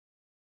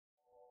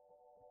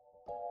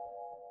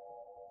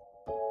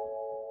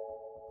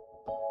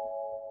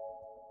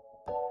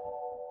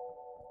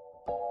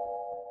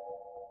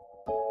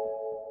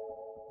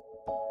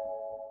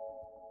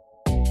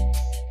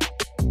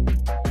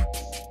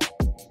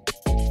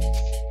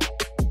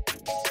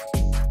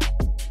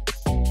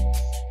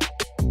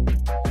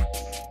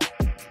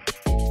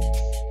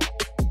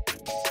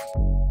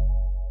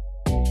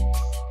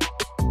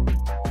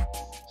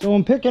So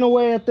I'm picking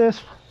away at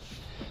this.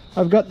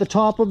 I've got the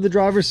top of the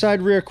driver's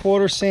side rear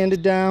quarter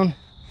sanded down.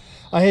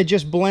 I had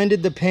just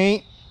blended the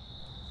paint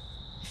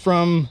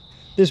from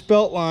this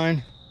belt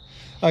line.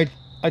 I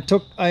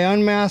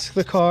unmasked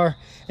the car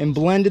and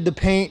blended the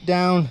paint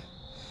down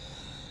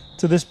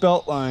to this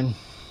belt line,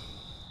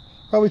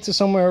 probably to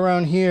somewhere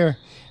around here,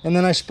 and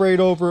then I sprayed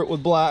over it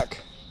with black.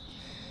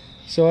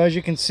 So as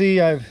you can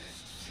see, I've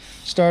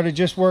started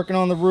just working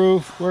on the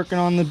roof, working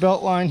on the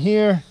belt line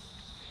here,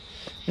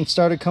 and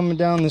started coming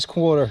down this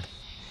quarter.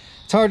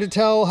 It's hard to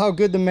tell how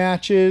good the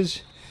match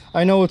is.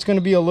 I know it's going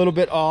to be a little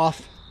bit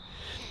off.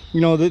 You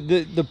know,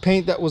 the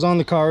paint that was on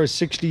the car is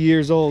 60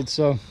 years old,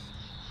 so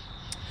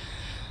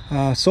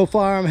so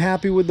far I'm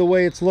happy with the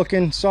way it's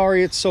looking.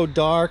 Sorry it's so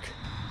dark.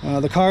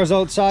 The car's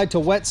outside to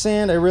wet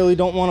sand. I really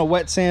don't want to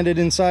wet sand it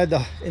inside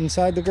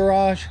the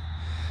garage,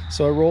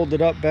 so I rolled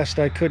it up best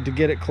I could to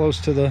get it close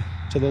to the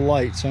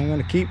light. So I'm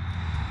going to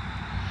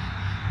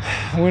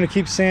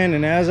keep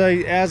sanding.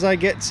 As I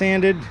get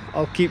sanded,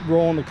 I'll keep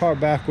rolling the car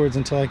backwards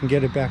until I can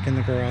get it back in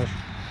the garage.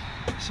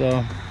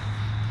 So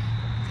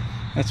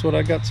that's what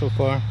I got so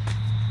far.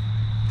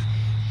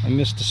 I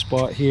missed a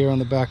spot here on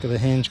the back of the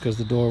hinge because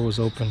the door was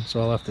open,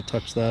 so I'll have to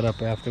touch that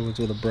up afterwards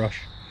with a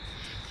brush.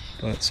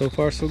 But so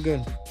far so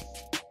good.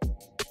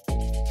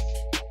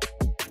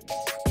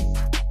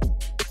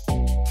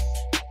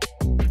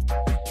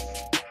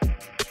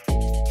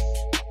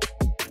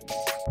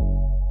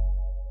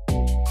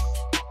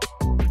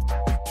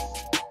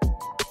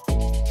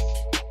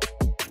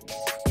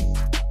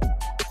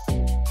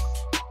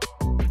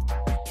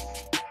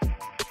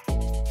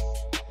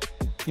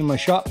 You're my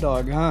shop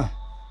dog, huh?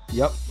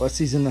 Yep,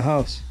 Leslie's in the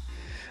house.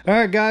 All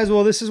right, guys,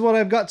 well, this is what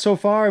I've got so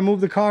far. I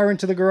moved the car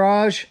into the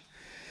garage.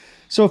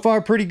 So far,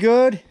 pretty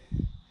good.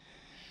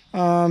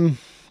 You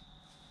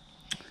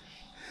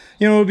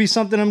know, it'll be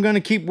something I'm going to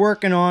keep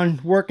working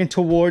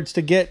towards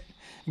to get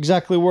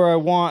exactly where I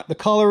want. The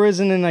color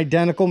isn't an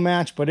identical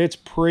match, but it's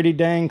pretty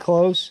dang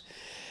close.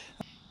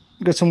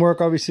 Got some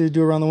work, obviously, to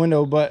do around the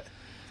window, but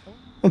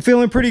I'm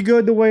feeling pretty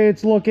good the way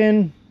it's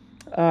looking.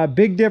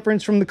 Big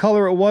difference from the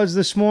color it was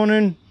this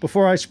morning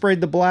before I sprayed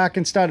the black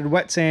and started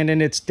wet sanding.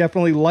 It's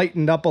definitely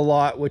lightened up a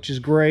lot, which is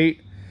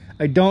great.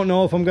 I don't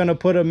know if I'm going to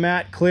put a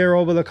matte clear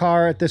over the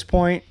car at this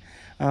point.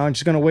 I'm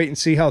just going to wait and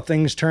see how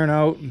things turn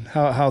out and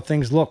how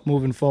things look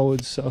moving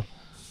forward. So,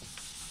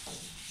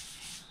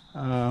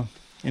 and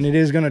it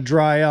is going to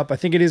dry up. I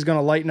think it is going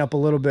to lighten up a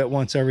little bit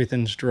once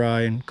everything's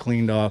dry and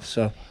cleaned off.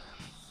 So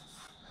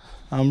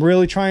I'm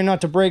really trying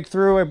not to break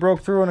through. I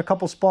broke through in a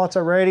couple spots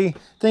already.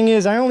 Thing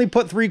is, I only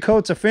put 3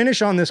 coats of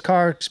finish on this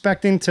car,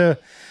 expecting to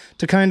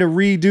kind of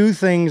redo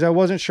things. I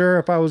wasn't sure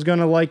if I was going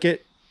to like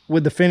it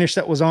with the finish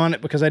that was on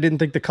it because I didn't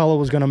think the color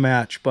was going to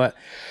match. But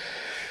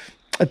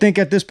I think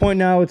at this point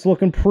now it's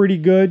looking pretty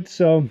good.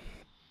 So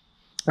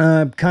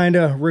I'm kind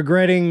of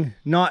regretting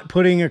not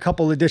putting a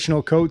couple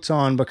additional coats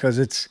on because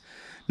it's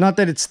not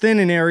that it's thin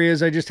in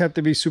areas. I just have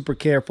to be super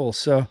careful.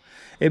 So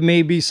it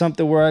may be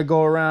something where I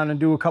go around and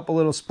do a couple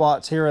little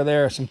spots here or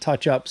there, some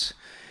touch-ups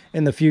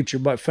in the future.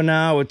 But for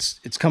now, it's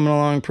coming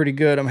along pretty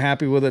good. I'm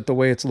happy with it the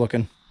way it's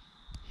looking.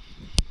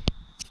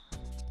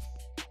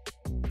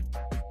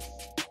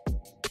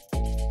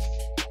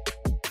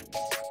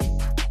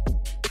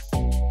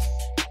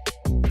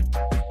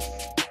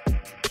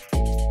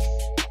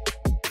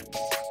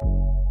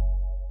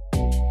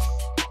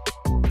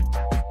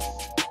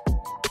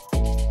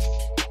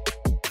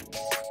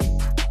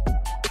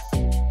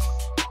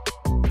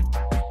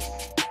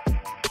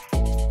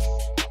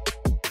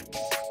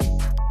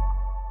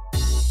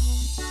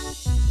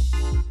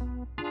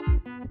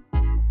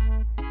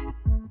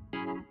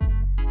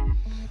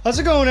 How's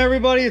it going,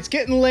 everybody? It's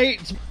getting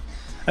late.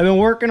 I've been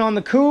working on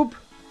the coupe,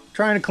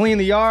 trying to clean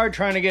the yard,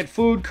 trying to get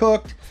food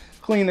cooked,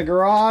 clean the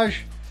garage.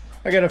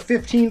 I got a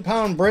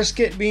 15-pound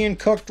brisket being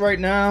cooked right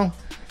now.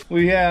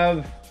 We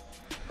have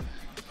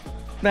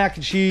mac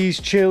and cheese,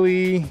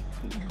 chili,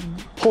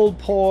 pulled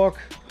pork.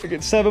 I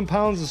get 7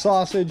 pounds of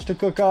sausage to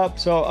cook up.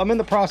 So I'm in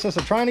the process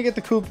of trying to get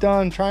the coupe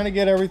done, trying to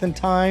get everything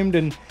timed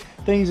and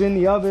things in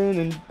the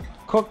oven and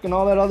cooked and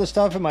all that other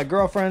stuff. And my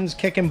girlfriend's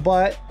kicking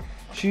butt.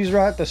 She's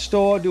right at the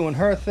store doing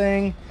her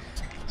thing.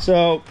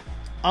 So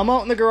I'm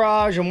out in the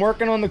garage. I'm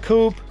working on the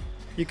coupe.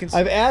 You can see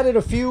I've added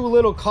a few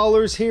little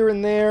colors here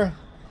and there.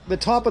 The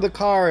top of the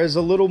car is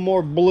a little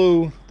more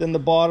blue than the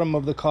bottom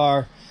of the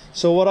car.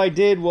 So what I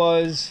did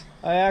was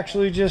I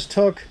actually just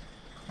took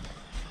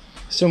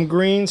some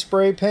green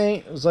spray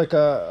paint. It was like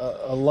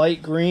a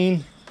light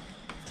green.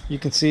 You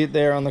can see it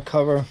there on the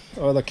cover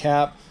or the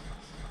cap,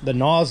 the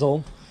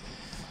nozzle.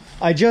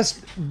 I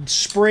just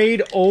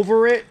sprayed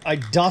over it. I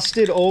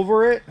dusted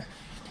over it,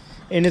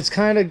 and it's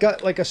kind of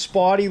got like a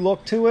spotty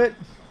look to it.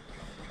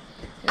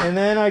 And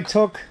then I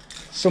took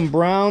some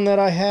brown that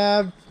I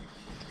have,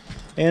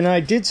 and I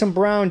did some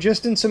brown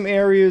just in some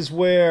areas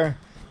where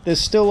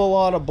there's still a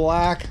lot of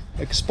black.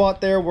 Like a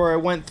spot there where I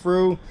went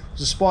through.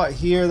 There's a spot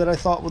here that I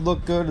thought would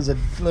look good. There's a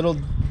little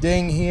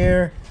ding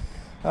here.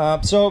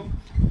 So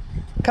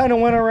kind of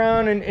went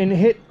around and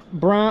hit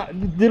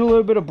brown, did a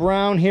little bit of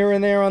brown here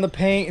and there on the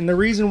paint, and the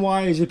reason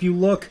why is if you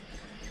look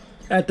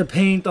at the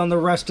paint on the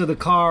rest of the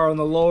car, on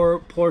the lower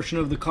portion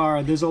of the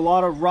car, there's a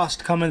lot of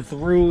rust coming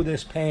through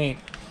this paint.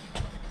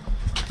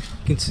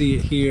 You can see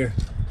it here.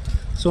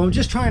 So I'm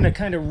just trying to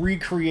kind of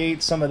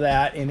recreate some of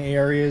that in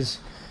areas.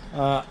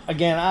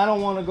 Again, I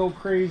don't want to go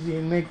crazy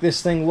and make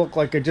this thing look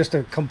like just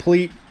a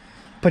complete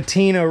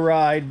patina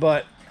ride,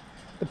 but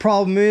the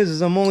problem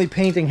is I'm only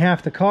painting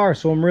half the car,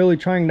 so I'm really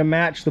trying to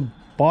match the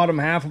bottom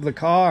half of the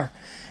car.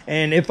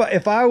 And if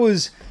I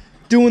was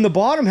doing the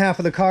bottom half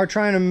of the car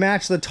trying to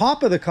match the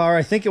top of the car,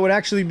 I think it would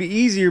actually be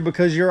easier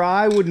because your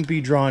eye wouldn't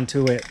be drawn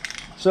to it.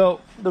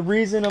 So the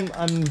reason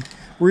I'm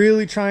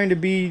really trying to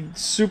be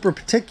super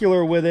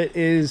particular with it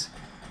is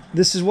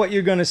this is what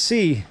you're going to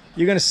see.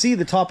 You're going to see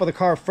the top of the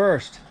car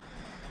first,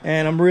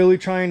 and I'm really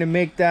trying to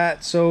make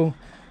that so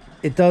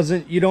it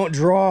doesn't, you don't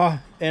draw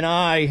an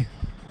eye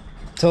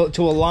to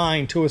a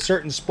line to a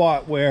certain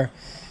spot where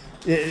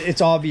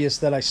it's obvious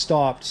that I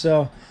stopped.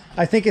 So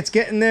I think it's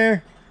getting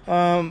there.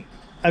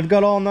 I've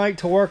got all night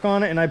to work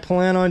on it, and I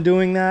plan on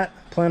doing that.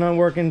 Plan on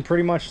working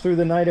pretty much through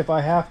the night if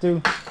I have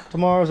to.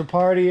 Tomorrow's a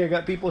party. I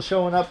got people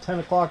showing up 10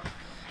 o'clock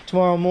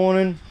tomorrow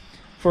morning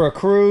for a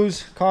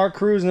cruise, car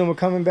cruise, and then we're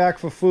coming back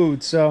for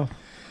food. So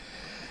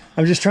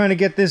I'm just trying to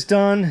get this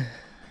done.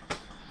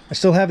 I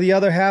still have the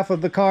other half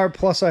of the car,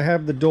 plus I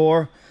have the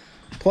door,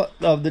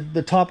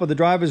 the top of the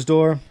driver's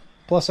door,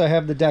 plus I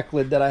have the deck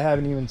lid that I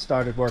haven't even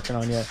started working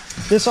on yet.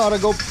 This ought to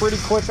go pretty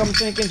quick, I'm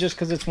thinking, just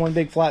because it's one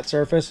big flat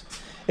surface.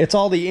 It's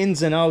all the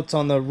ins and outs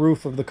on the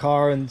roof of the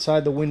car,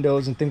 inside the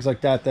windows and things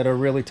like that that are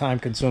really time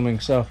consuming.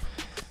 So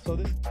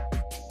this...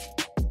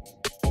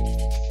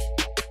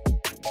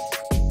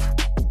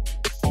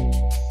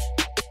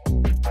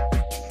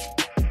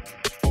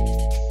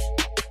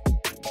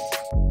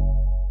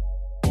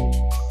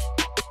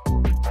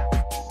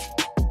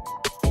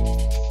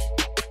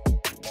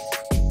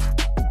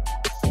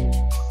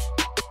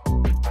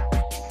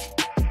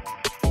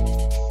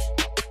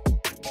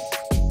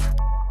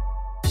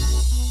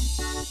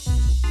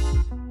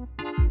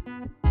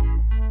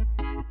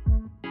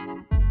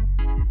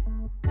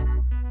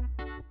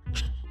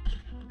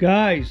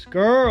 Guys,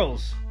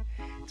 girls,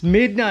 it's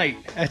midnight.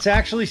 It's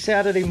actually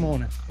Saturday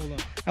morning. Hold on.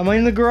 I'm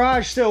in the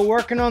garage still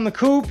working on the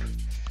coupe.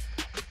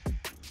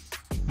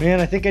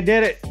 Man, I think I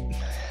did it.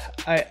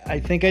 I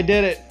think I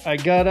did it. I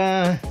got,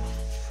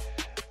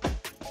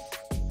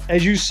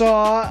 as you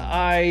saw,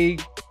 I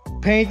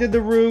painted the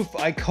roof.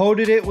 I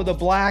coated it with a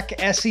black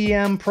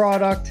SEM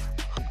product,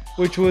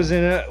 which was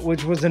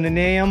an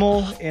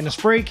enamel in a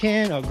spray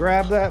can. I'll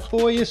grab that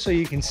for you so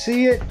you can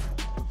see it.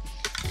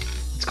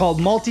 It's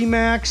called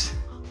Multimax.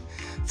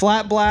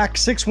 Flat black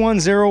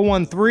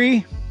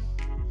 61013.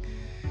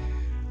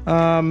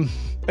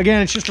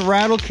 Again, it's just a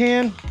rattle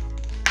can,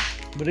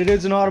 but it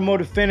is an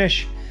automotive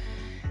finish,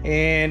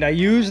 and I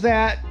use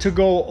that to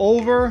go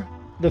over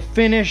the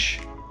finish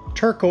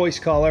turquoise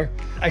color.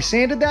 I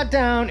sanded that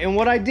down, and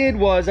what I did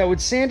was I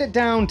would sand it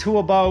down to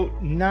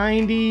about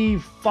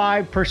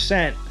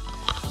 95%.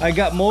 I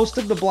got most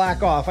of the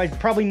black off.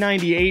 Probably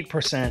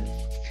 98%.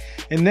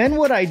 And then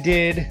what I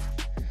did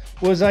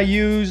was I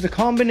used a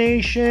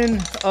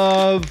combination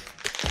of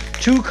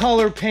 2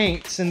 color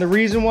paints. And the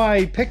reason why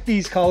I picked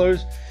these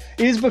colors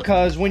is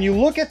because when you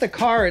look at the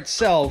car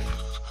itself,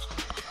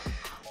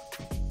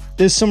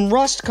 there's some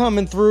rust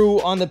coming through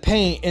on the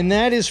paint, and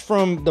that is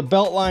from the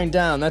belt line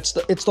down. It's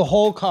the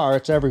whole car,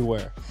 it's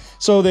everywhere.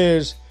 So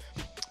there's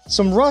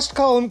some rust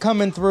color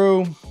coming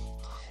through,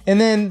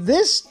 and then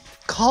this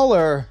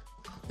color,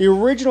 the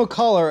original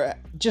color,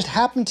 just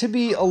happened to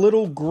be a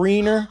little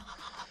greener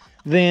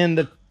than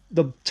the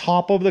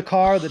top of the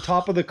car. The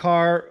top of the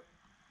car,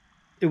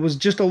 it was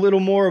just a little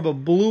more of a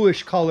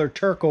bluish color,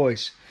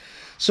 turquoise.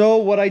 So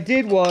what I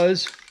did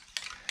was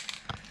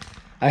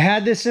I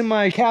had this in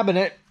my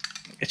cabinet.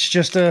 It's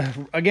just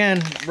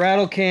again,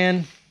 rattle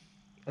can,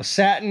 a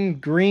satin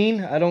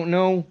green. I don't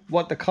know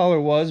what the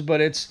color was,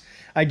 but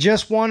I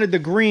just wanted the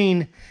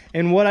green,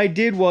 and what I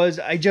did was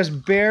I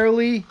just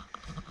barely,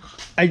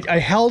 I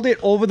held it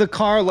over the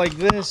car like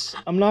this.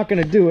 I'm not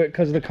gonna do it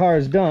because the car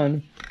is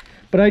done.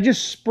 But I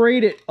just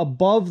sprayed it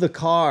above the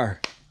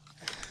car,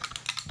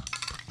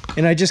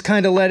 and I just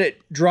kind of let it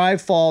dry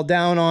fall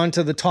down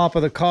onto the top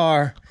of the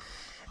car.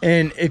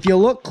 And if you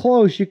look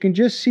close, you can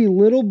just see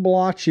little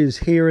blotches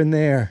here and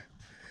there.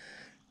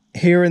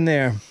 Here and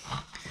there.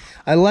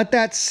 I let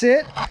that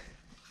sit.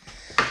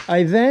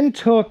 I then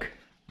took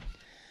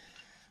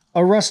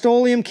a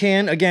Rust-Oleum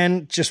can,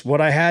 again, just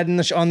what I had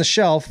on the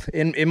shelf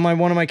in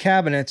one of my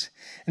cabinets.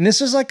 And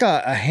this is like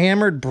a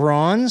hammered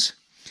bronze.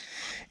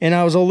 And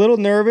I was a little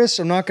nervous.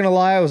 I'm not going to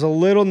lie. I was a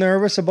little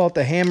nervous about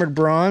the hammered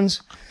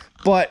bronze.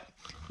 But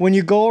when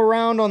you go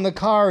around on the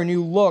car and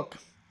you look,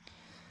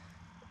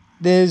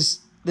 there's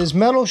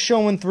metal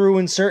showing through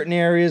in certain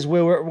areas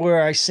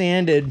where I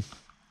sanded.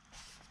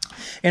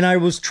 And I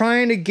was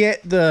trying to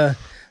get the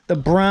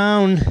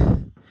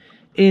brown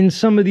in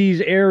some of these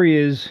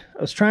areas.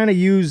 I was trying to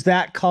use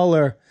that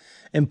color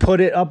and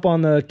put it up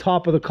on the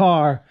top of the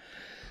car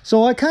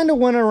So I kind of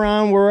went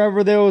around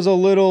wherever there was a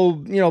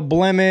little, you know,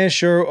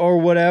 blemish or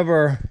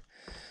whatever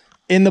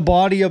in the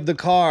body of the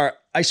car.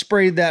 I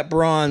sprayed that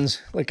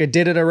bronze. Like I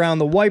did it around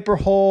the wiper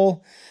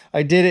hole.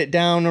 I did it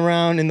down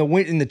around in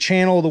the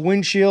channel of the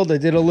windshield. I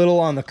did a little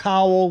on the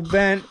cowl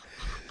vent.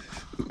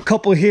 A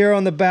couple here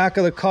on the back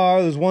of the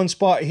car. There's one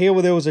spot here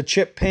where there was a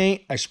chip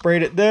paint. I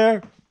sprayed it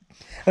there.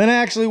 And then I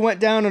actually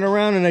went down and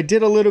around and I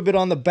did a little bit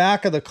on the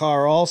back of the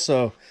car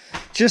also,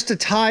 just to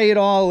tie it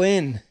all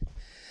in.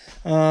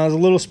 There's a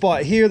little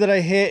spot here that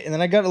I hit, and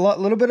then I got a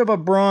little bit of a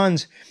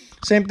bronze.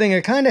 Same thing. I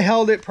kind of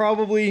held it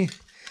probably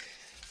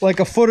like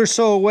a foot or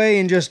so away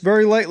and just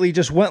very lightly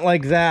just went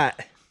like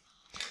that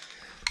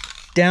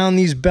down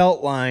these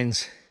belt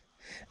lines.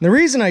 And the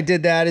reason I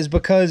did that is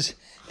because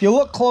if you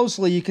look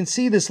closely, you can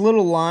see this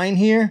little line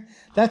here.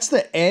 That's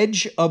the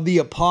edge of the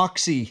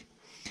epoxy.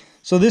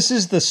 So this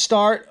is the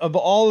start of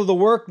all of the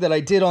work that I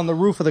did on the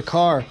roof of the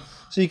car.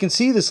 So you can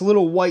see this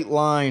little white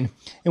line.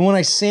 And when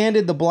I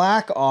sanded the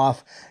black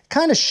off, it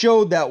kind of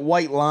showed that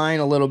white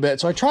line a little bit.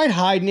 So I tried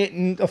hiding it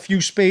in a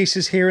few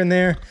spaces here and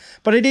there,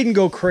 but I didn't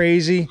go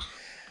crazy.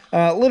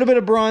 A little bit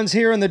of bronze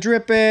here on the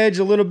drip edge,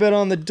 a little bit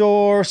on the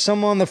door,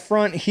 some on the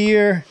front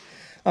here.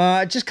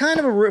 Just kind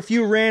of a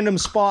few random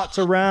spots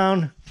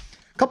around.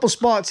 A couple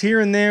spots here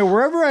and there.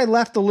 Wherever I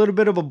left a little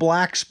bit of a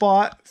black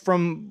spot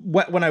from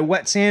when I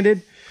wet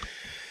sanded.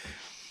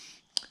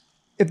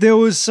 If there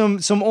was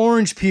some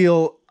orange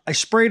peel, I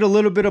sprayed a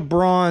little bit of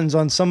bronze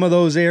on some of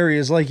those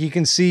areas, like you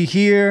can see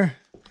here.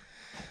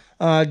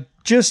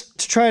 Just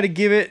to try to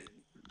give it,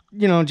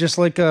 you know, just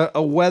like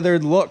a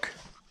weathered look.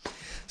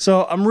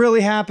 So I'm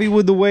really happy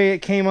with the way it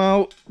came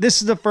out.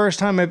 This is the first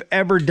time I've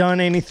ever done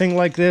anything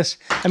like this.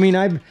 I mean,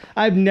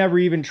 I've never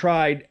even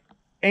tried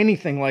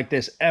anything like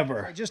this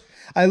ever.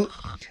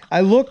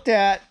 I looked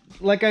at,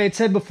 like I had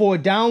said before,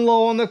 down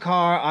low on the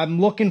car, I'm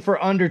looking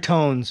for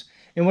undertones.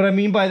 And what I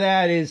mean by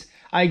that is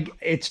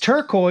it's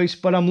turquoise,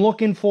 but I'm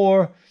looking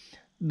for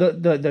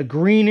the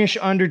greenish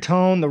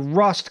undertone, the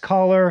rust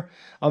color,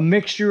 a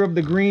mixture of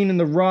the green and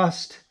the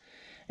rust.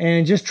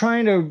 And just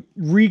trying to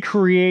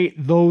recreate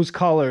those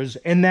colors.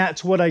 And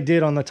that's what I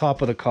did on the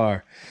top of the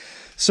car.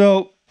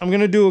 So I'm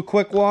going to do a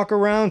quick walk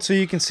around so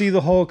you can see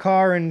the whole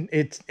car in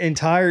its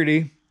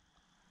entirety.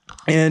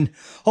 And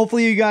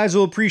hopefully you guys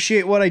will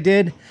appreciate what I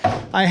did.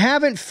 I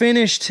haven't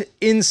finished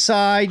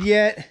inside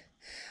yet.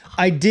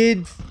 I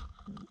did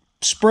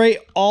spray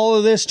all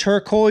of this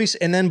turquoise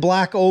and then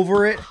black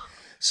over it.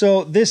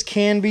 So this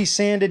can be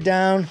sanded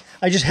down.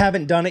 I just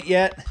haven't done it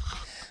yet.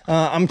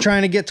 I'm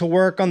trying to get to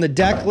work on the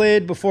deck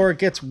lid before it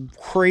gets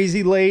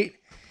crazy late.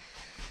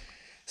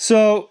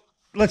 So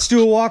let's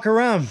do a walk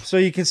around so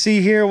you can see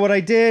here what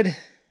I did.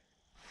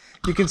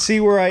 You can see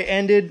where I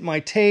ended my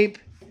tape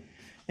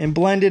and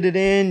blended it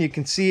in. You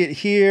can see it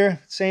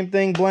here. Same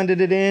thing, blended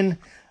it in.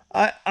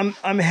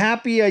 I'm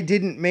happy I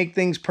didn't make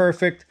things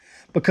perfect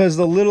because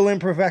the little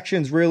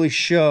imperfections really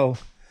show.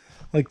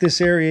 Like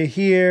this area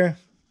here.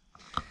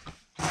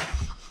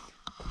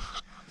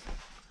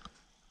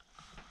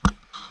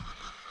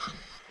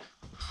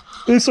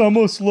 This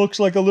almost looks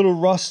like a little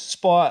rust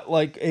spot,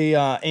 like a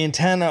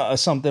antenna or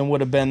something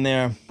would have been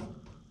there.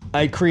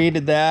 I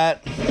created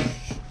that.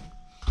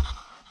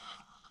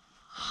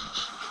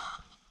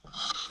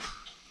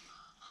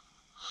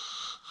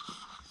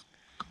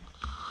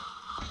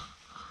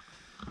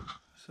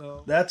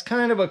 So that's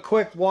kind of a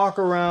quick walk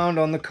around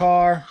on the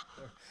car.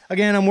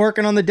 Again, I'm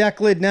working on the deck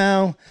lid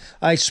now.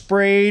 I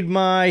sprayed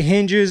my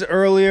hinges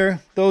earlier.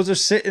 Those are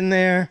sitting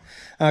there,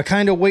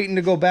 kind of waiting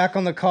to go back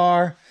on the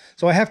car.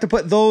 So I have to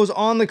put those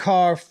on the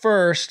car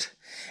first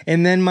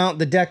and then mount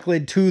the deck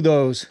lid to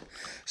those.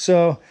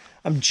 So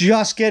I'm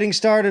just getting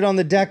started on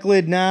the deck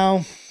lid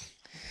now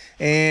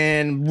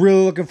and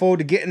really looking forward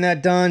to getting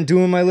that done,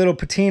 doing my little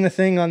patina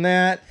thing on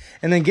that,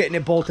 and then getting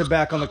it bolted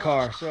back on the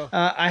car. So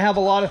I have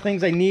a lot of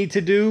things I need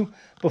to do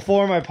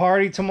before my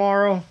party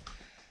tomorrow.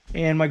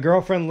 And my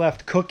girlfriend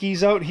left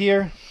cookies out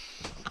here.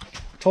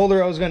 Told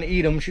her I was going to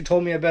eat them. She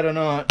told me I better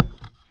not.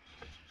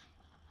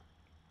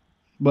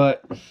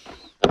 But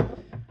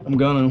I'm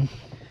gonna.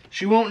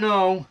 She won't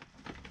know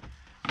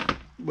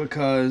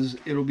because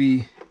it'll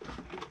be,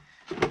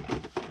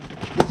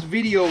 this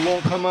video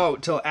won't come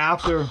out till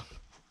after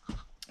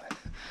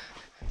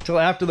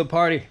the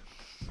party.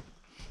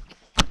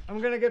 I'm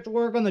gonna get to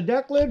work on the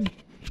deck lid.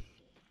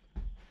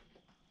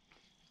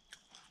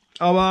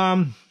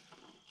 I'll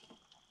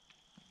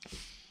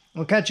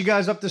catch you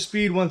guys up to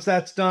speed once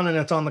that's done and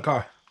it's on the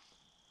car.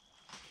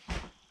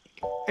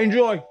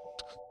 Enjoy.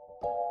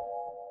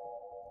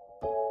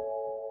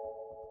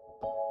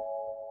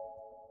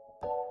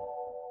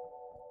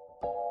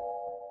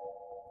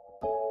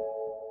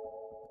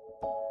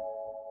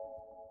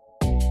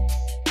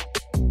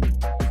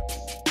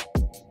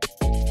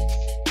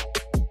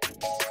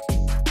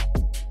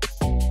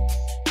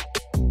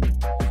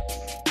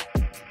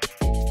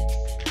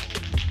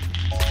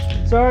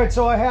 Alright,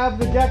 so I have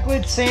the deck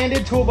lid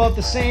sanded to about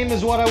the same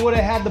as what I would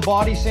have had the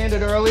body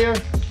sanded earlier.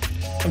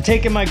 I'm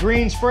taking my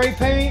green spray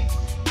paint.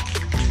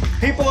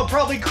 People are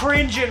probably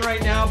cringing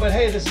right now, but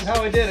hey, this is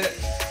how I did it.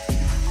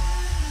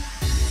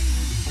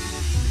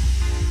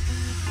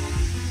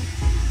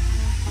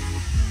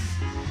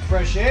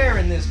 fresh air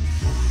in this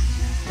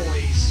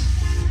place.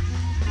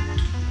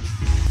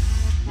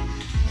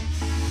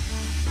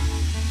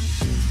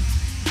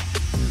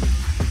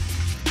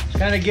 Just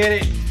kind of get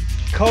it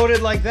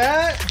coated like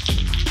that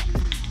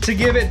to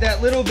give it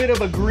that little bit of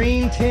a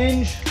green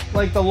tinge,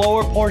 like the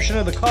lower portion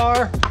of the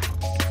car.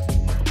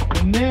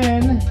 And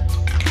then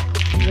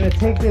I'm gonna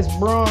take this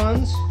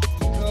bronze,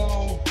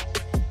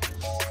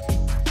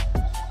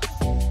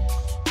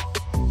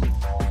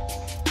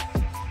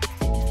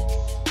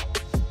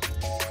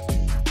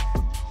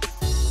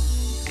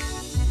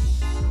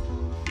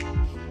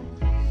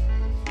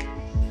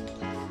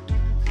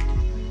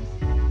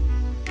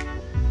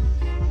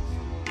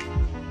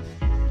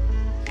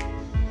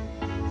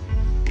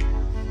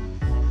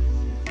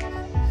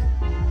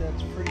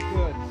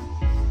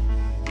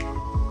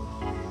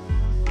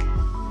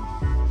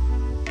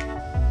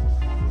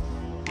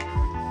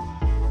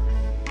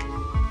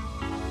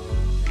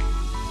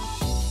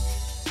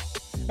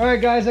 Alright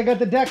guys, I got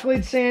the deck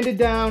lid sanded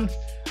down.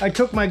 I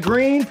took my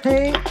green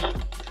paint,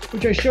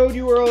 which I showed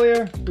you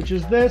earlier, which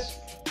is this.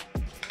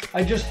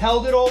 I just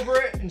held it over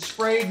it and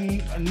sprayed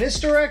in this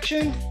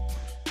direction,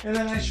 and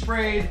then I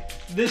sprayed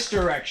this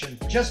direction.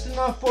 Just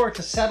enough for it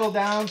to settle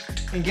down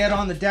and get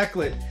on the deck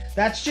lid.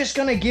 That's just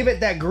gonna give it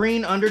that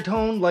green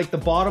undertone like the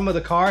bottom of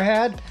the car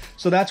had.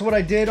 So that's what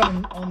I did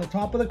on the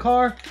top of the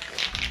car.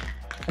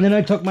 And then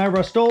I took my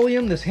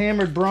Rust-Oleum, this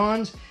hammered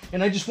bronze,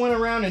 and I just went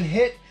around and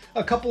hit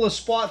a couple of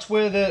spots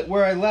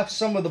where I left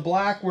some of the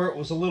black, where it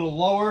was a little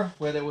lower,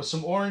 where there was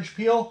some orange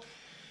peel.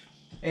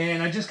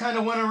 And I just kind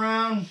of went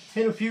around,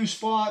 hit a few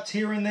spots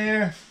here and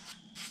there.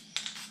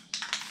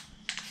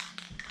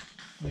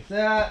 Like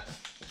that.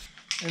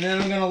 And then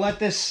I'm going to let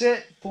this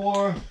sit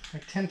for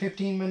like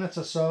 10-15 minutes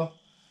or so.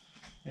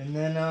 And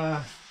then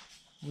I'm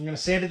going to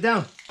sand it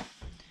down.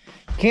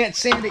 Can't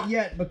sand it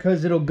yet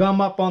because it'll gum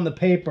up on the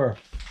paper.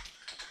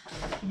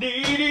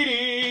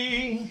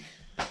 Dee-dee-dee.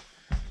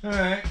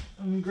 Alright,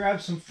 I'm going to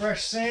grab some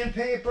fresh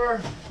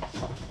sandpaper.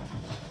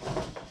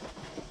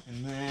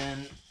 And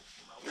then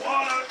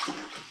water.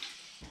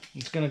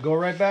 It's going to go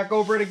right back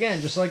over it again,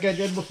 just like I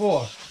did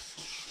before.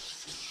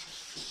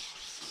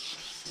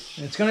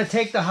 And it's going to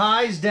take the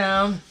highs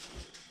down,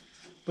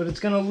 but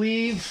it's going to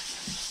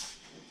leave,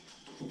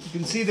 you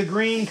can see the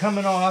green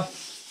coming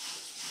off.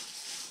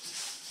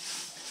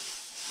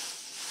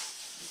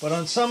 But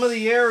on some of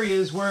the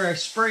areas where I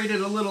sprayed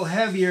it a little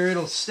heavier,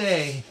 it'll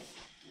stay.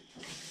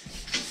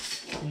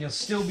 And you'll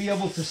still be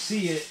able to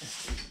see it.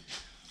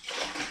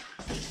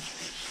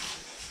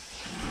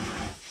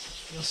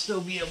 You'll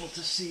still be able to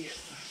see it.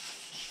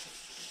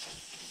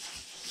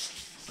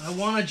 I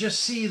want to just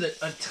see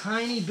a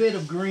tiny bit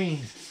of green.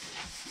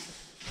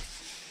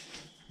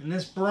 And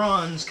this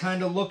bronze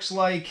kind of looks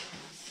like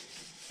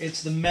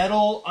it's the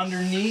metal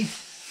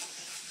underneath.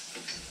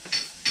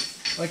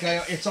 Like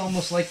it's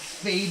almost like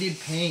faded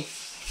paint.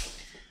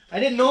 I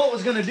didn't know it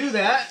was going to do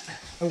that.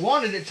 I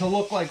wanted it to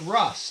look like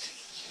rust.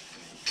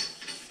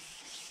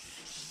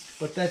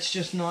 But that's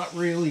just not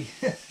really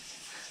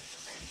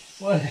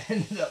what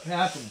ended up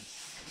happening.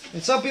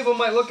 And some people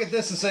might look at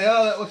this and say,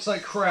 oh, that looks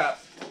like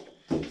crap.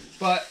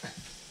 But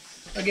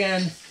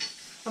again,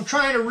 I'm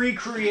trying to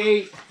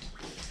recreate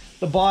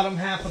the bottom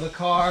half of the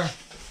car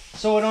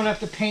so I don't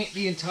have to paint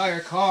the entire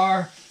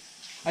car.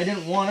 I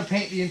didn't want to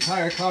paint the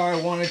entire car.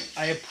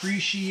 I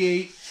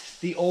appreciate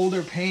the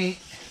older paint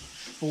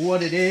for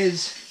what it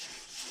is.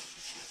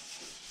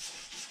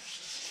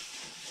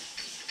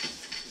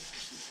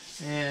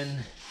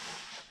 And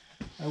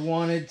I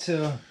wanted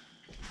to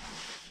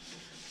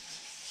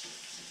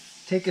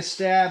take a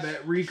stab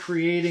at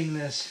recreating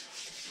this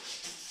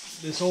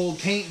old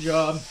paint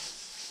job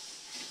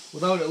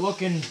without it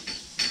looking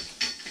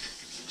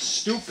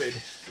stupid,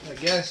 I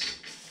guess.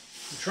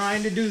 I'm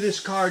trying to do this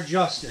car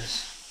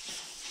justice.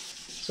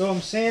 So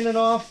I'm sanding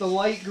off the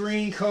light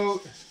green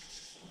coat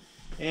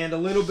and a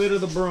little bit of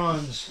the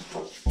bronze.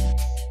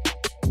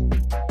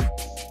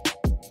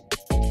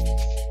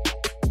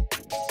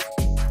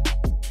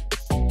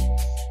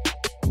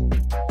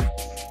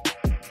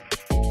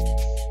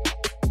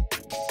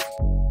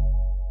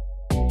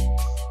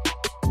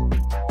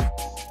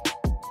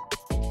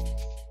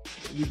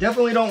 You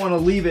definitely don't want to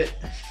leave it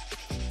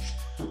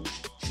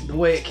the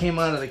way it came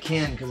out of the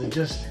can,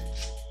 because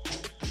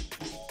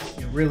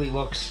it really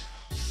looks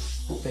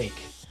fake.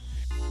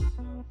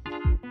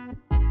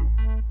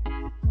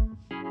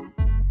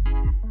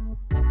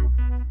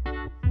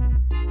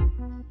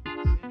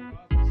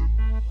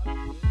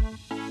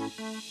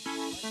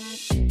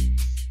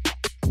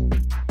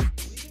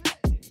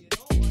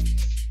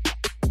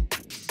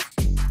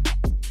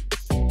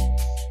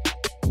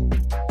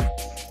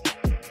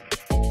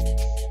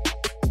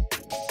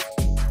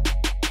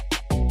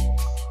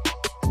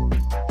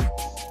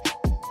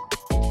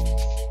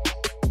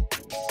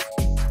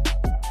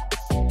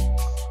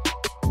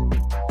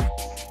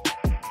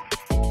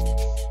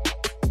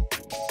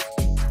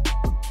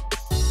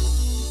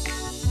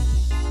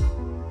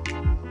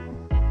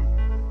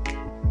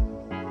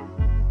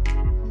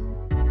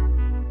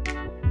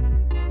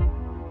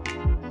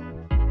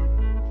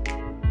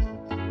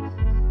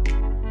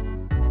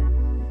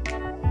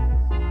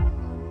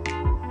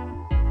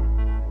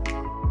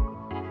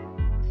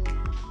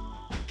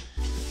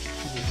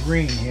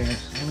 green here.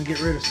 So I'm gonna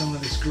get rid of some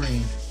of this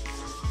green.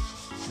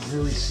 You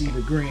really see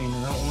the green,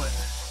 and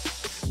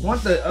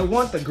I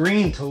want the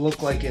green to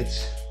look like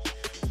it's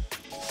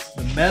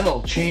the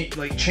metal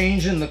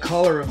changing the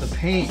color of the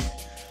paint,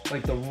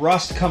 like the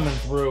rust coming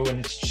through,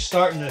 and it's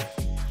starting to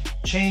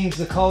change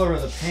the color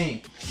of the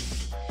paint.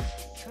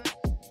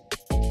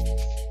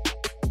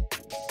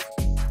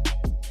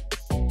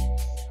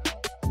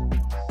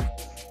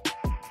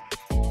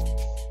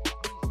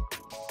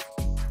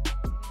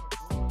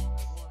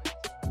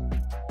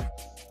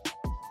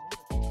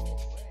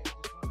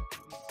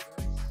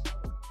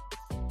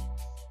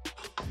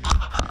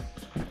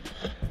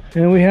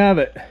 And we have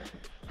it.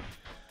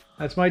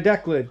 That's my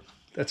deck lid.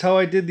 That's how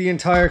I did the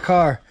entire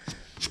car.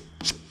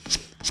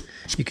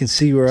 You can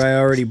see where I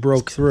already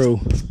broke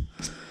through.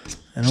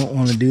 I don't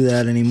want to do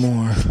that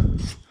anymore.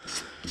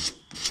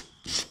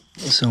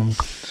 So I'm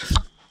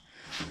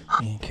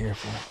being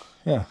careful.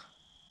 Yeah,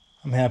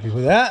 I'm happy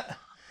with that.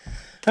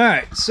 All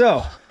right,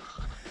 so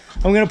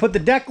I'm gonna put the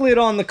deck lid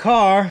on the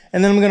car,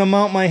 and then I'm gonna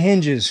mount my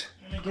hinges.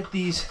 I'm gonna get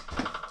these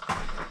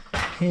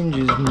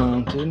hinges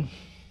mounted.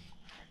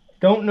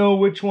 Don't know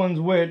which one's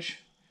which.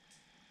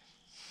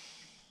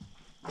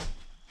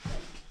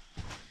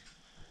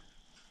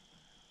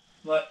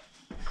 But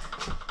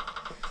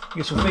I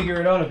guess we'll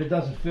figure it out if it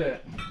doesn't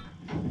fit.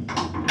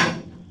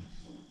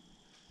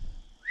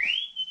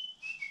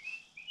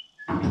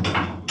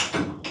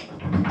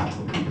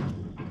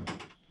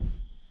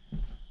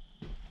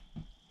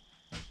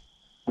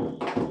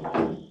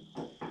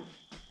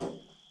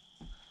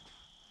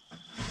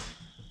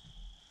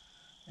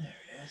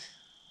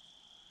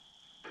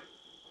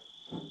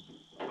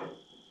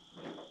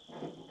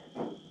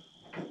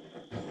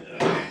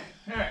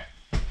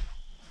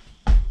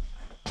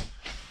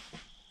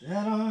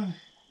 That on.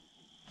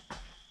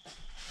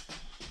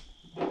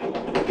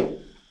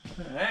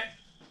 Alright.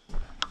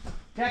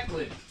 Deck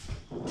lid.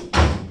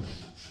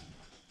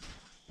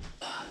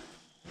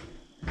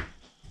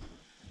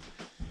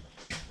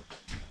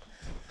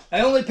 I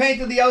only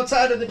painted the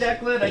outside of the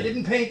deck lid. I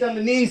didn't paint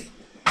underneath.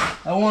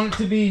 I want it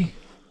to be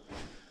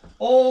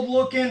old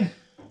looking.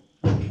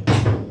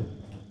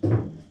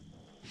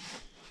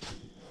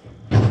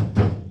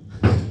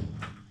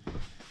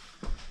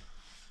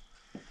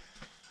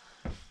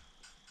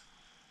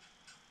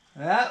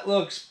 That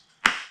looks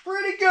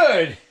pretty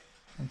good.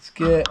 Let's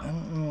get, I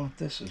don't know what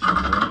this is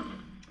for.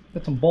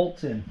 Put some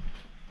bolts in.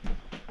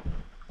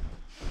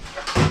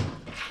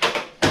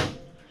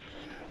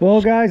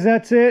 Well guys,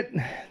 that's it.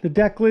 The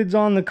deck lid's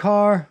on the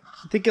car.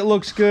 I think it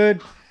looks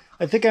good.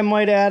 I think I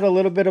might add a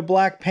little bit of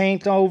black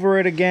paint over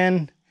it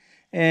again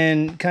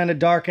and kind of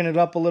darken it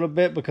up a little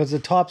bit, because the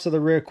tops of the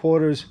rear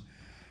quarters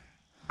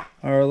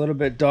are a little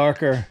bit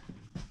darker.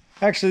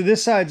 Actually,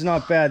 this side's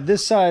not bad.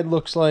 This side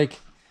looks like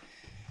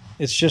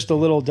it's just a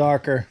little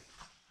darker.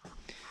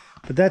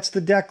 But that's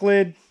the deck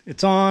lid.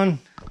 It's on.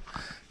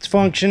 It's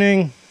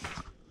functioning.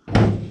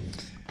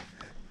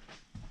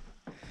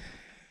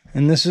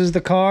 And this is the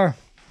car.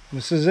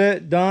 This is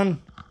it.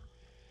 Done.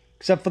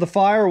 Except for the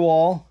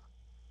firewall.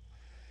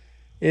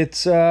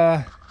 It's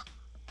done.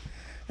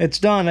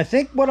 I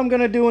think what I'm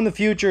going to do in the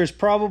future is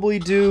probably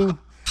do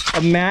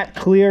a matte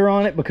clear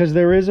on it, because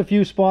there is a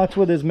few spots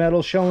where there's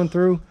metal showing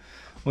through,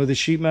 with the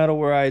sheet metal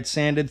where I had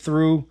sanded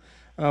through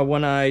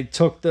when I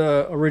took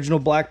the original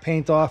black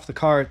paint off the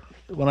car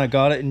when I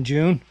got it in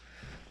June.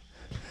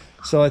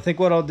 So I think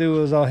what I'll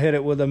do is I'll hit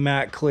it with a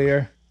matte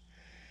clear,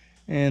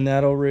 and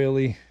that'll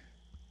really,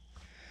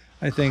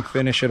 I think,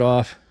 finish it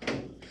off.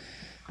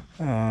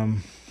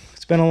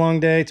 It's been a long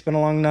day. It's been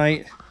a long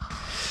night.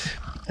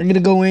 I'm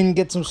gonna go in,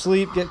 get some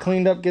sleep, get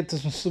cleaned up, get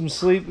some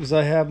sleep, because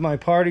I have my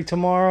party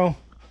tomorrow.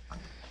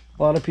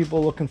 A lot of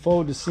people looking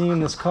forward to seeing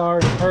this car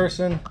in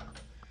person,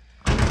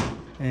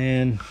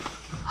 and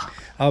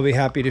I'll be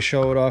happy to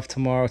show it off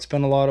tomorrow. It's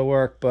been a lot of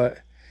work, but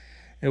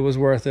it was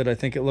worth it. I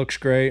think it looks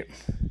great.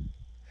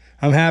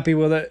 I'm happy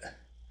with it.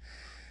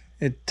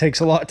 It takes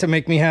a lot to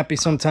make me happy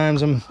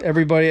sometimes.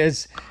 Everybody,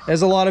 as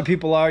a lot of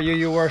people are, you're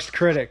your worst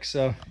critic.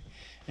 So,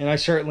 and I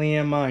certainly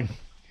am mine.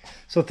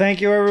 So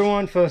thank you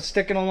everyone for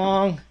sticking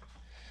along,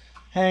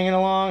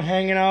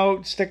 hanging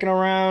out, sticking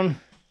around,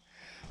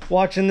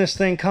 watching this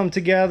thing come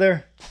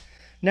together.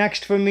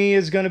 Next for me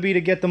is going to be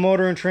to get the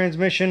motor and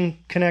transmission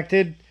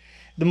connected.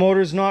 The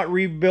motor's not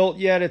rebuilt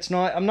yet.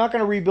 I'm not going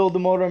to rebuild the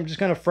motor. I'm just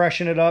going to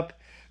freshen it up,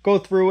 go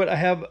through it. I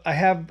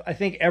have I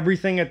think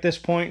everything at this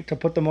point to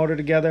put the motor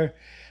together.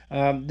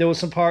 There was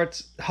some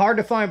parts, hard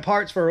to find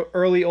parts for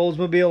early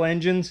Oldsmobile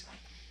engines,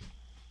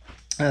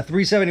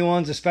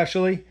 371s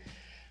especially.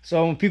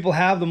 So when people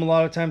have them, a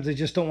lot of times they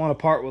just don't want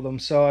to part with them.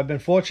 So I've been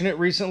fortunate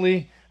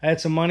recently. I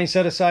had some money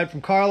set aside from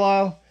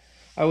Carlisle.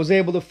 I was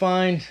able to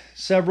find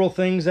several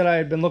things that I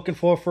had been looking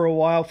for a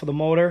while for the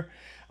motor.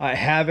 I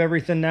have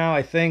everything now.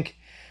 I think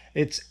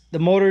the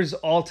motor's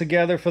all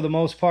together for the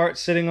most part,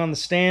 sitting on the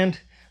stand.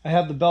 I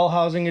have the bell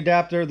housing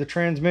adapter, the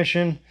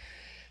transmission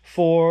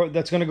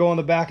that's going to go on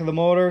the back of the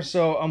motor.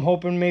 So I'm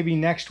hoping maybe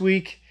next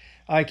week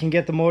I can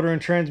get the motor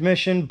and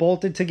transmission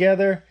bolted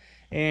together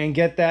and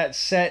get that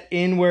set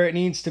in where it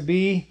needs to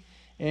be,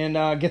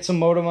 and get some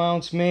motor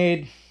mounts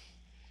made,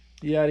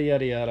 yada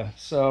yada yada.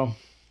 So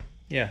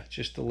yeah,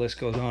 just the list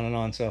goes on and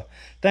on. So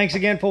thanks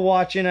again for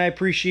watching. I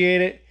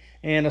appreciate it,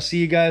 and I'll see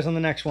you guys on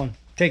the next one.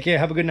 Take care.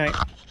 Have a good night.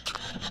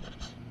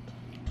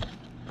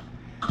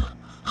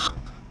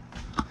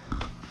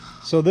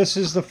 So this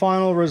is the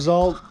final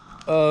result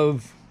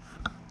of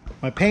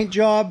my paint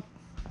job.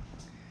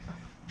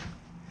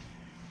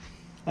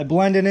 I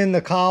blended in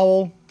the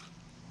cowl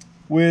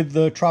with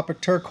the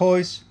Tropic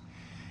Turquoise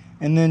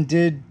and then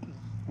did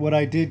what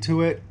I did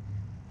to it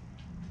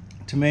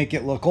to make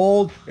it look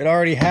old. It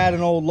already had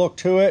an old look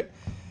to it.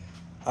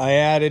 I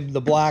added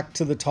the black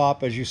to the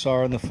top, as you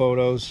saw in the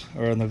photos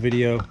or in the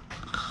video.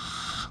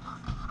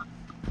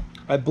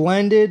 I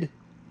blended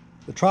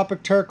the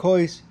Tropic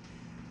Turquoise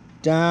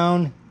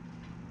down.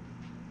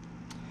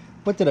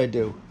 What did I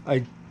do?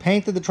 I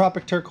painted the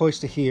Tropic Turquoise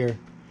to here,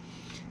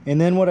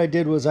 and then what I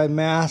did was I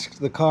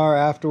masked the car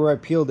after I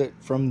peeled it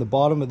from the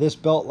bottom of this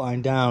belt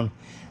line down,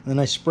 and then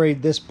I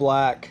sprayed this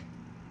black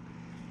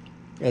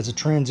as a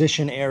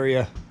transition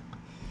area.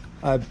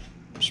 I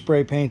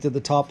spray painted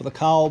the top of the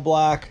cowl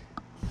black,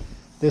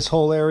 this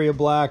whole area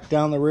black,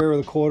 down the rear of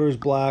the quarters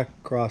black,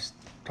 across the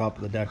top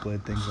of the deck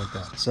lid, things like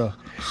that. So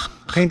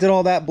painted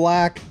all that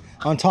black.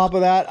 On top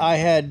of that, I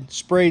had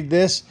sprayed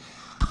this.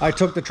 I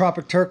took the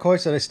Tropic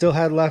Turquoise that I still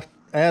had left.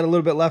 I had a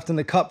little bit left in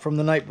the cup from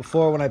the night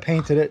before when I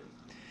painted it,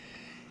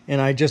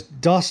 and I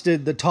just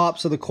dusted the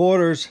tops of the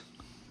quarters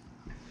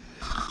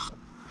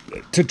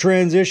to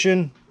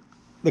transition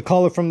the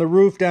color from the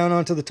roof down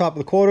onto the top of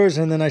the quarters,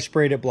 and then I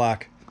sprayed it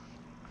black,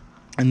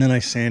 and then I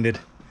sanded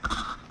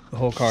the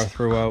whole car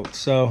throughout.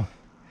 So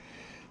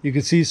you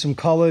can see some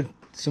color,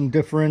 some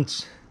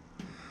difference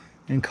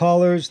in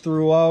colors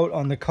throughout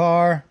on the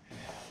car.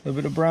 A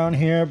little bit of brown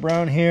here,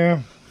 brown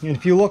here. And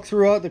if you look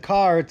throughout the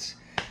car, it's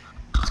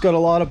got a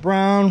lot of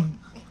brown,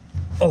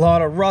 a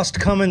lot of rust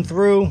coming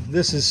through.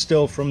 This is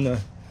still from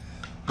the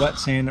wet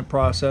sanding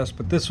process,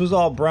 but this was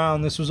all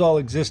brown. This was all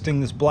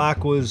existing. This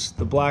black was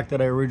the black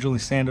that I originally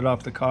sanded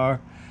off the car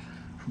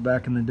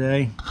back in the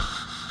day.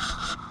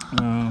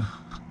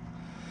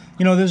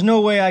 You know, there's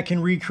no way I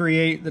can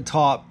recreate the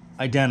top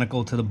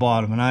identical to the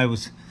bottom, and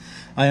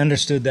I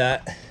understood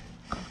that.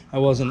 I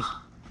wasn't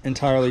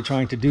entirely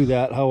trying to do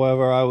that.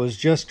 However, I was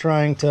just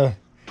trying to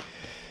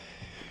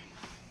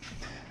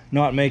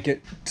not make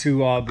it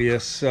too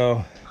obvious.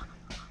 So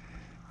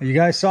you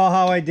guys saw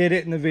how I did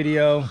it in the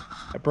video.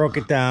 I broke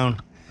it down.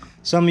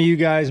 Some of you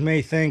guys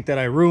may think that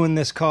I ruined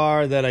this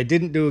car, that I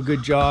didn't do a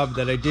good job,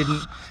 that I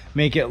didn't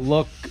make it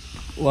look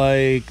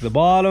like the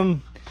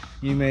bottom.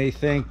 You may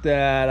think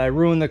that I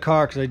ruined the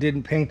car because I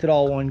didn't paint it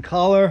all one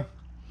color.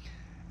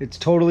 It's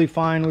totally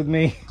fine with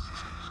me.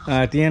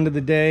 At the end of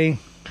the day,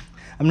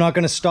 I'm not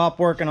going to stop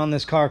working on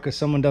this car because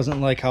someone doesn't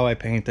like how I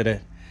painted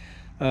it.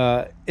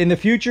 In the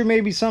future,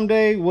 maybe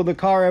someday, will the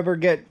car ever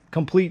get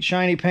complete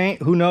shiny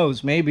paint? Who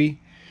knows, maybe.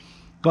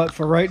 But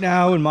for right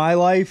now in my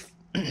life,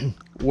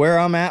 where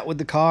I'm at with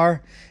the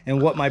car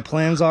and what my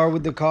plans are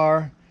with the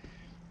car,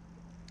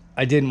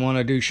 I didn't want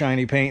to do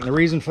shiny paint. And the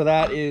reason for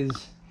that is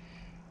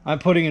I'm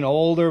putting an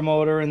older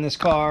motor in this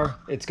car.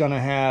 It's going to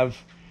have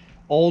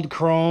old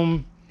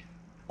chrome,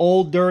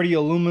 old dirty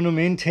aluminum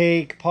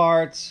intake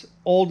parts,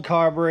 old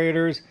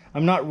carburetors.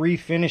 I'm not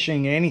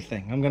refinishing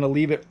anything. I'm going to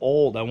leave it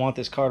old. I want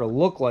this car to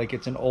look like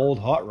it's an old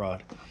hot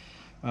rod.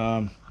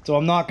 So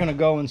I'm not going to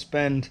go and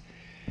spend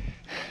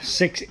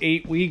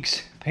 6-8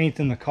 weeks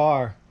painting the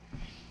car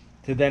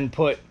to then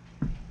put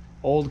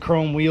old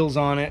chrome wheels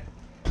on it,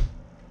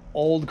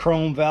 old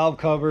chrome valve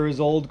covers,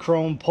 old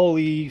chrome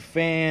pulley,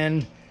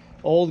 fan,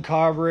 old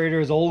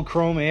carburetors, old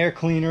chrome air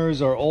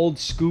cleaners, or old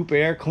scoop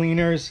air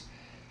cleaners,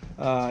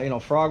 you know,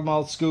 frog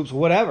mouth scoops,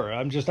 whatever.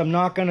 I'm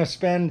not going to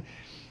spend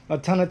a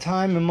ton of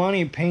time and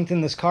money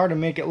painting this car to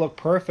make it look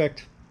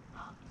perfect,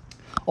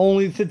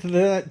 only to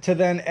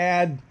then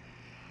add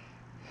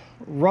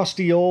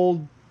rusty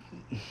old,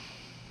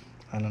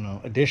 I don't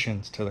know,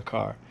 additions to the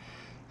car.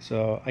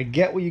 So I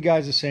get what you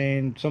guys are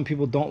saying. Some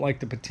people don't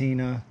like the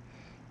patina.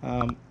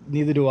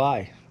 Neither do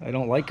I. I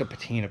don't like a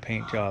patina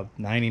paint job,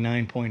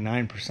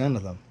 99.9%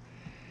 of them.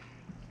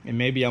 And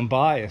maybe I'm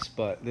biased,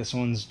 but this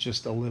one's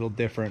just a little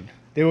different.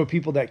 There were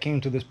people that came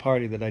to this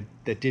party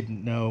that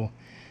didn't know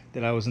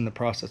that I was in the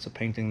process of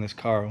painting this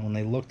car. When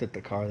they looked at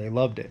the car, they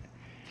loved it.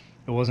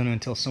 It wasn't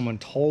until someone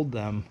told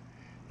them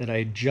that I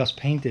had just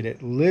painted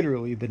it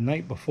literally the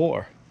night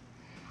before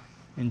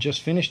and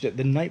just finished it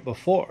the night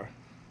before.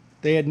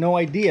 They had no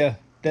idea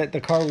that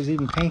the car was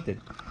even painted.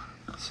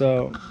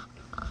 So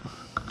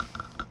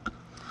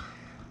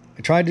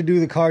I tried to do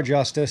the car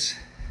justice.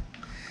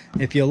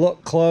 If you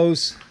look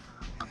close,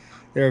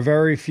 there are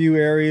very few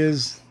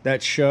areas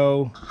that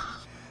show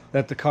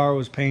that the car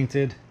was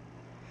painted.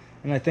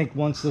 And I think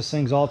once this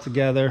thing's all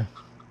together,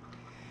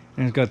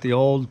 and it's got the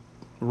old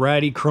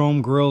ratty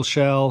chrome grill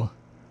shell,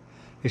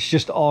 it's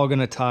just all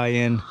gonna tie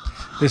in.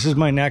 This is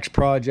my next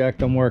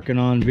project I'm working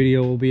on.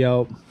 Video will be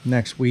out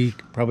next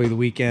week, probably the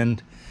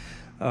weekend.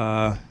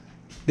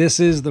 This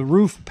is the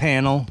roof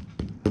panel,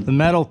 the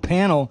metal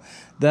panel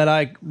that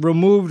I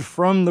removed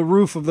from the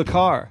roof of the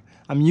car.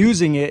 I'm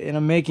using it and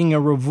I'm making a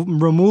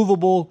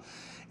removable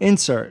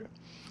insert.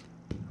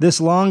 This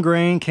long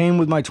grain came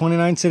with my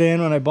 29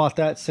 sedan when I bought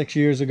that 6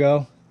 years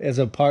ago as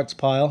a parts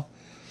pile.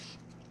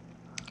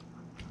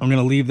 I'm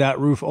going to leave that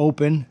roof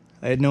open.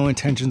 I had no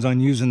intentions on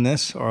using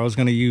this, or I was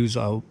going to use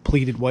a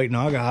pleated white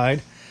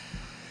Naugahyde.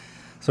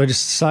 So I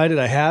just decided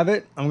I have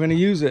it. I'm going to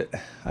use it.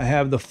 I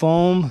have the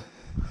foam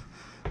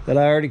that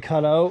I already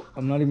cut out.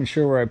 I'm not even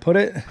sure where I put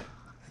it.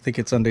 I think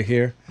it's under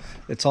here.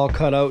 It's all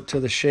cut out to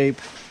the shape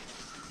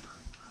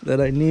that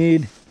I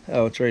need.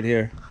 Oh, it's right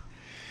here.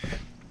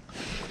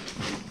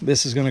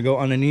 This is going to go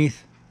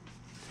underneath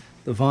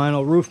the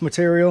vinyl roof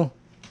material.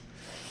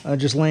 I'm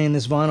just laying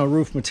this vinyl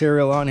roof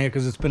material on here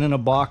because it's been in a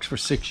box for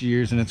 6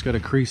 years and it's got a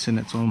crease in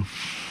it. So I'm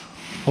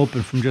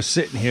hoping from just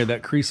sitting here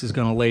that crease is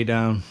going to lay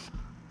down.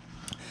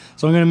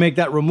 So I'm going to make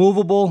that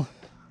removable.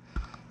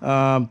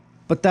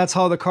 But that's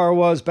how the car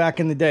was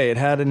back in the day. It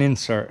had an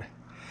insert.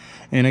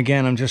 And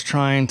again, I'm just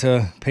trying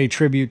to pay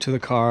tribute to the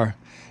car.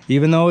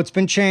 Even though it's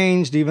been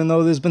changed, even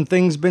though there's been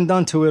things been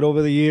done to it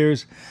over the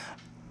years,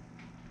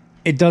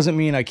 it doesn't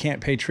mean I can't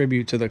pay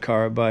tribute to the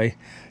car by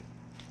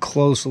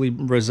closely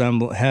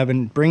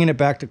bringing it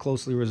back to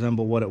closely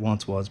resemble what it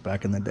once was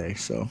back in the day.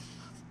 So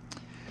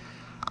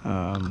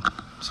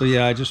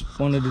yeah, I just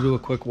wanted to do a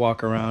quick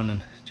walk around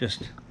and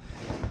just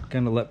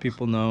kind of let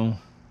people know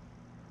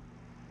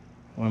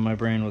where my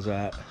brain was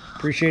at.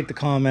 Appreciate the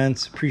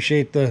comments,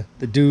 appreciate the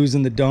do's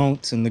and the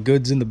don'ts and the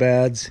goods and the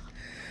bads.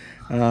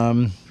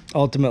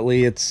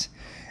 Ultimately,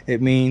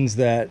 it means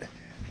that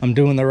I'm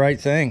doing the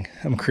right thing.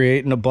 I'm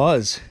creating a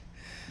buzz.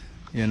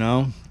 You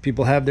know,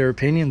 people have their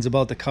opinions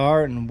about the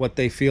car and what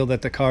they feel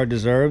that the car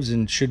deserves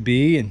and should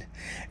be, and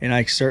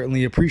I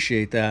certainly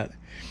appreciate that.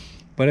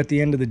 But at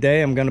the end of the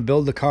day, I'm going to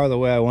build the car the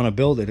way I want to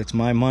build it. It's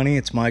my money,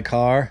 it's my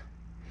car,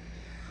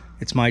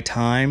 it's my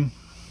time,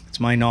 it's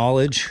my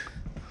knowledge,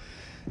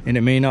 and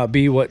it may not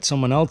be what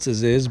someone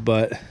else's is,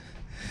 but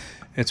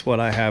it's what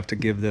I have to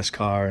give this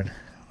car. And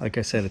like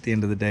I said, at the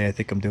end of the day, I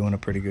think I'm doing a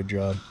pretty good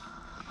job.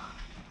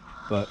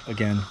 But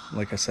again,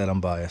 like I said,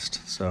 I'm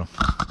biased. So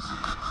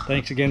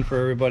thanks again for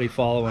everybody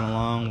following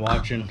along,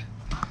 watching.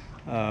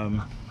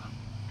 I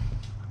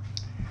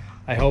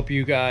hope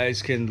you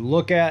guys can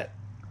look at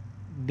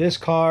this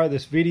car,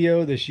 this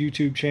video, this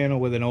YouTube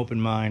channel with an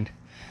open mind.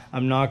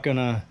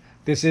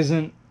 This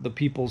isn't the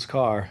people's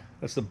car.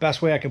 That's the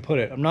best way I can put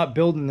it. I'm not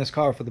building this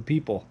car for the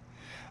people.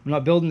 I'm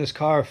not building this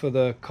car for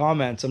the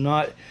comments. I'm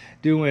not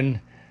doing,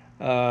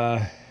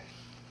 what's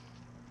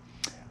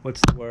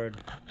the word?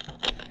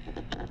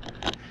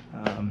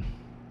 I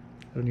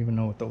don't even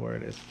know what the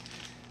word is.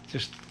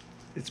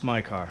 It's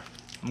my car.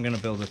 I'm gonna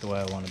build it the way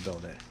I want to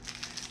build it.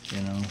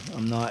 You know,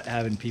 I'm not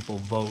having people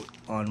vote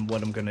on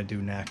what I'm gonna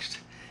do next.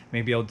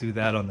 Maybe I'll do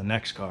that on the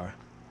next car.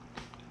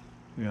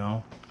 You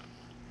know,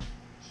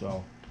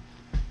 so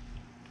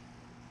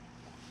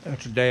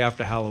that's the day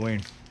after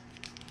Halloween.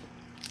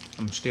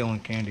 I'm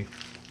stealing candy.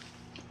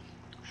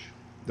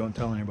 Don't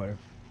tell anybody.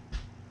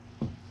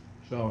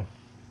 So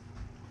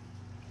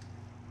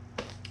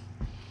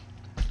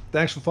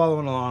thanks for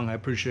following along. I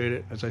appreciate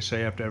it, as I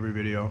say after every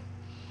video.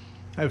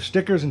 I have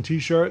stickers and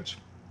t-shirts.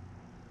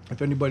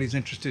 If anybody's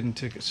interested in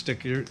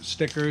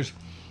stickers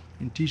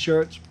and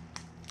t-shirts,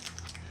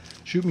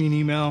 shoot me an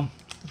email,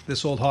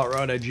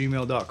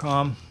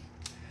 thisoldhotrod@gmail.com.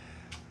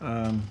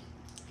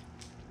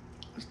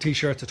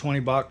 T-shirts are 20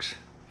 bucks,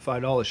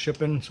 $5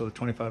 shipping, so the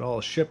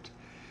 $25 shipped,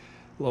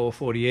 lower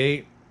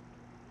 48.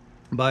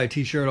 Buy a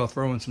t-shirt, I'll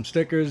throw in some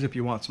stickers if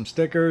you want some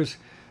stickers.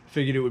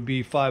 Figured it would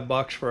be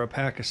 $5 for a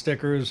pack of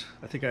stickers.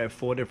 I think I have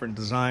 4 different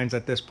designs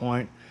at this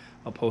point.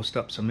 I'll post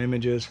up some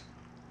images.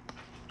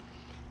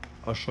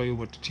 I'll show you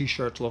what the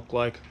t-shirts look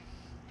like.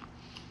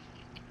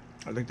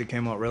 I think they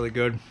came out really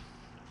good.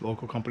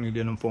 Local company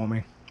did them for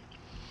me.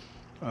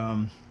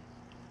 Yeah,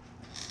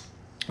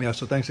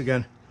 so thanks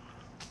again.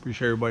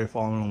 Appreciate everybody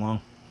following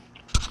along.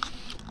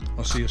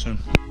 I'll see you soon.